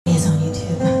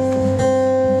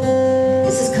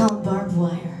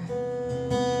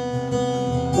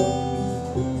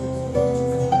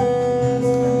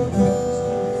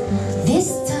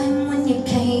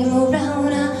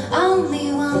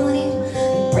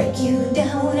break you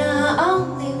down. I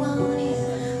only wanted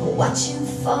to watch you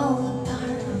fall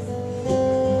apart.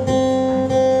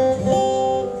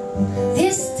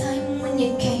 This time when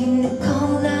you came to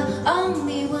call, I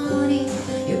only wanted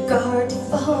your guard to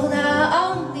fall.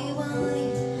 I only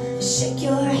wanted to shake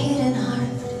your hidden heart.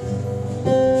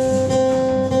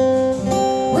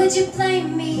 Would you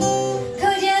blame me?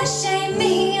 Could you shame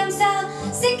me? I'm so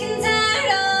sick and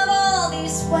tired of all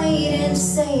this waiting to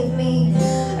save me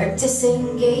or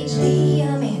disengage me.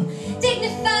 I'm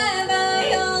dignified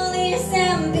by all this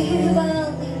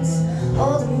ambivalence,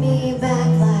 holding me back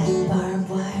like barbed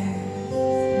wire.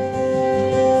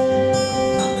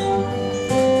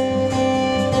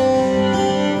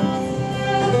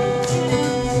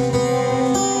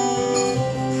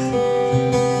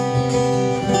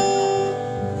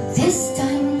 This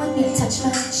time when you touch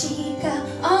my cheek, I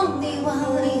only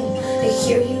wanted to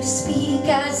hear you speak.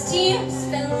 As tears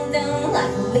fell down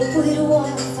like liquid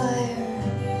wildfire.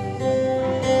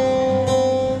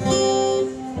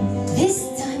 This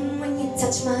time when you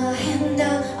touch my hand, I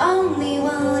only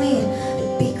wanted to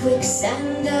be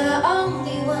quicksand. I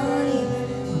only wanted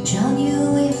to drown you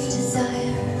with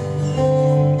desire.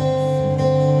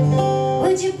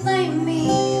 Would you blame me?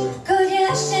 Could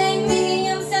you shame me?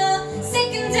 I'm so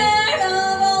sick and tired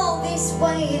of all this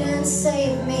wait and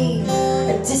save me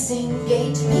or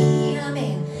disengage me. I'm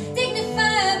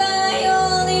dignified by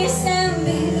all this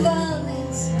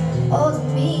ambivalence,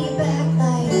 holding me back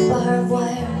like barbed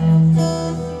wire.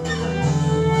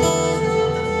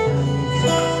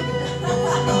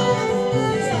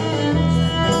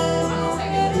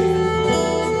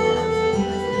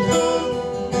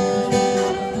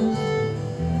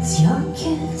 Is your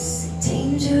kiss a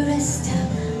dangerous,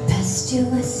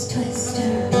 tempestuous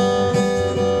twister?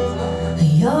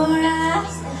 Your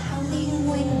eyes the howling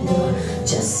wind, or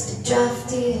just a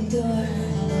drafty door?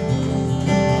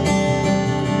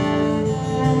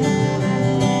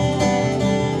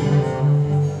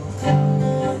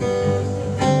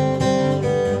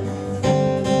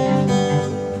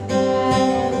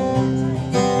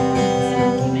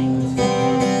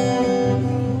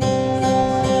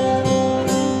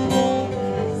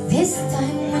 This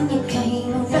time when you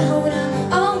came around,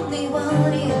 I only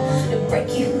wanted to break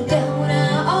you down. I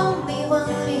only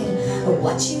wanted to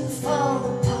watch you fall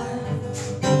apart.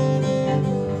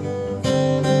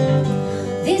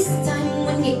 This time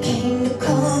when you came to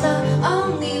call, I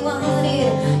only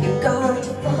wanted your guard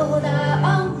to fall. I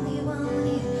only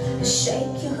wanted to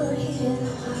shake your hidden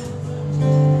heart.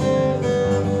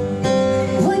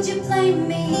 Would you blame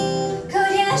me?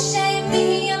 Could you shame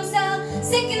me? I'm so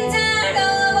sick and tired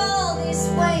of all this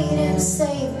waiting to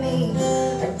save me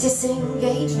or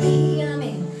disengage me. I'm